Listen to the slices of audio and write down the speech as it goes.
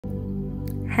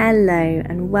Hello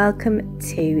and welcome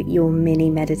to your mini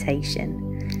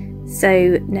meditation.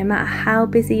 So no matter how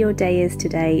busy your day is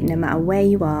today, no matter where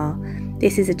you are,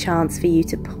 this is a chance for you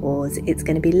to pause. It's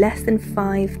going to be less than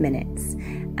 5 minutes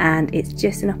and it's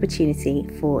just an opportunity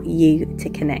for you to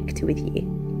connect with you.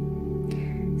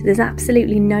 So there's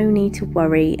absolutely no need to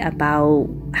worry about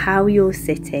how you're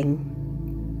sitting.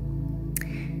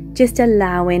 Just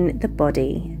allowing the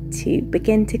body to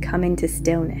begin to come into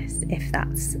stillness if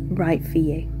that's right for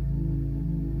you.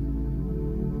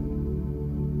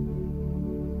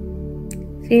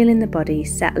 Feeling the body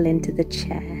settle into the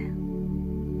chair.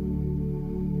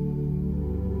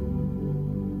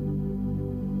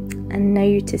 And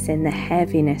noticing the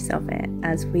heaviness of it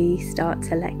as we start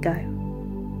to let go.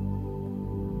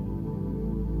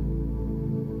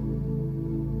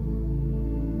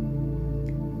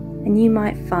 And you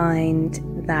might find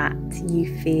that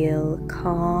you feel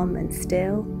calm and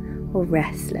still or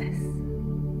restless.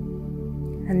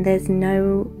 And there's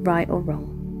no right or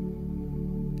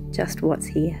wrong, just what's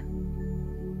here.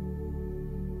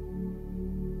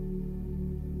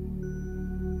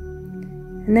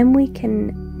 And then we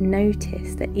can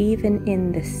notice that even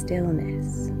in the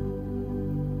stillness,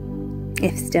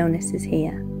 if stillness is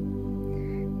here,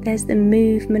 there's the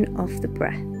movement of the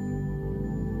breath.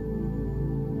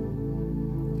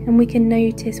 And we can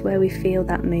notice where we feel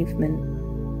that movement,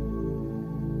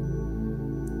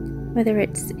 whether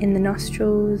it's in the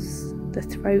nostrils, the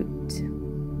throat,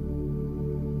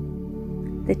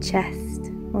 the chest,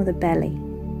 or the belly.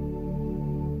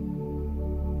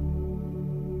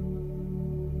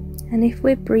 And if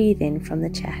we're breathing from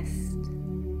the chest,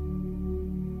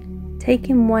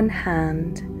 taking one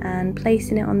hand and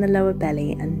placing it on the lower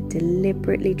belly and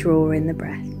deliberately drawing the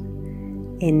breath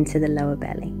into the lower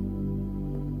belly.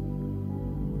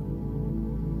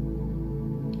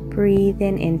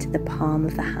 Breathing into the palm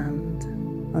of the hand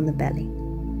on the belly.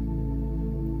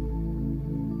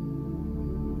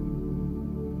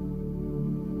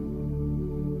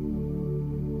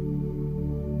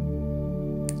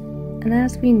 And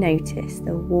as we notice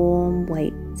the warm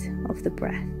weight of the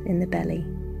breath in the belly,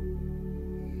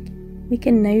 we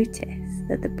can notice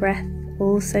that the breath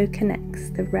also connects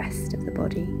the rest of the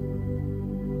body.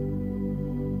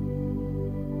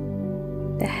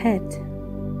 The head.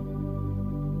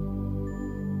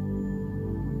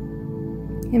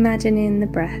 Imagining the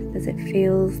breath as it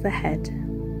fills the head.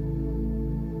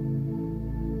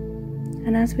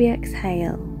 And as we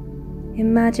exhale,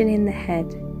 imagining the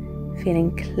head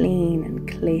feeling clean and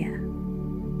clear.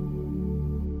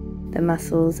 The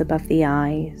muscles above the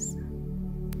eyes,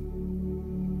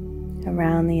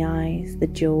 around the eyes, the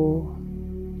jaw,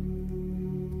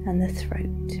 and the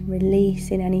throat,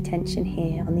 releasing any tension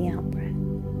here on the out-breath.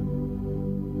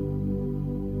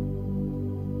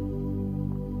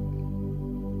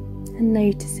 And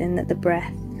noticing that the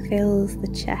breath fills the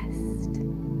chest.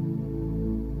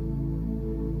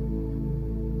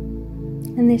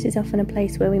 And this is often a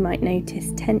place where we might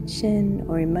notice tension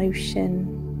or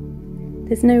emotion.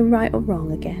 There's no right or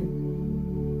wrong again.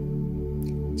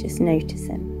 Just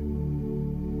noticing.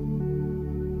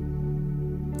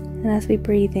 And as we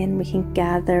breathe in, we can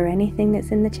gather anything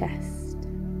that's in the chest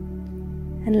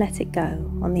and let it go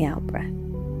on the out-breath.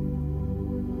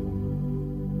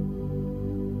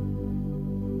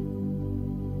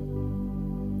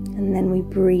 And then we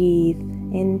breathe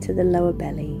into the lower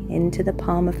belly, into the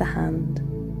palm of the hand.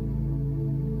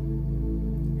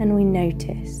 And we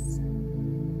notice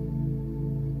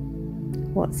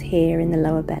what's here in the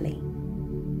lower belly.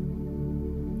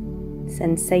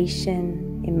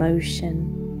 Sensation, emotion.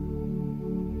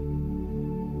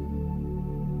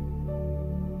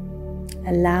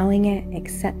 Allowing it,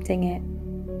 accepting it,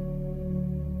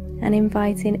 and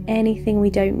inviting anything we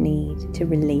don't need to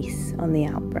release on the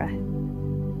out-breath.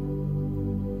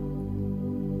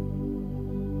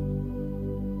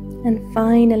 And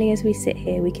finally, as we sit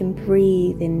here, we can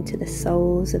breathe into the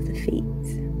soles of the feet.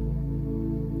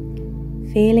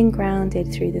 Feeling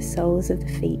grounded through the soles of the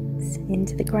feet,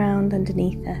 into the ground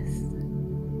underneath us,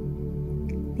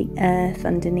 the earth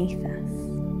underneath us.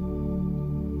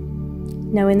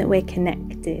 Knowing that we're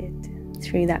connected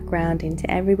through that grounding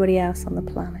to everybody else on the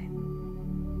planet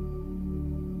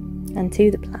and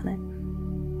to the planet.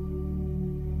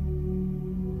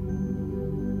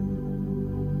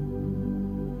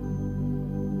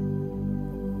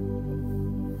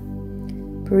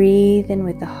 Breathe in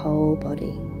with the whole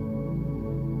body.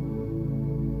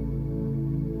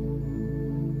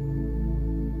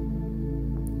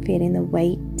 Feeling the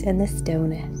weight and the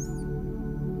stillness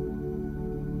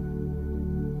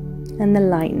and the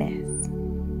lightness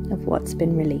of what's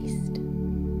been released.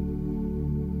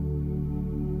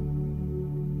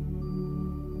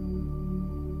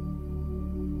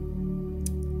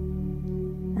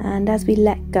 And as we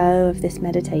let go of this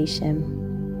meditation,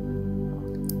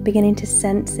 beginning to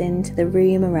sense into the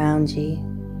room around you,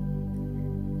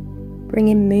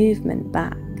 bringing movement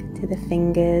back to the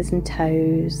fingers and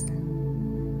toes,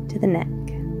 to the neck.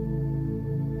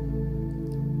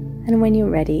 And when you're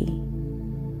ready,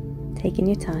 taking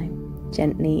your time,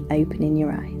 gently opening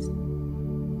your eyes.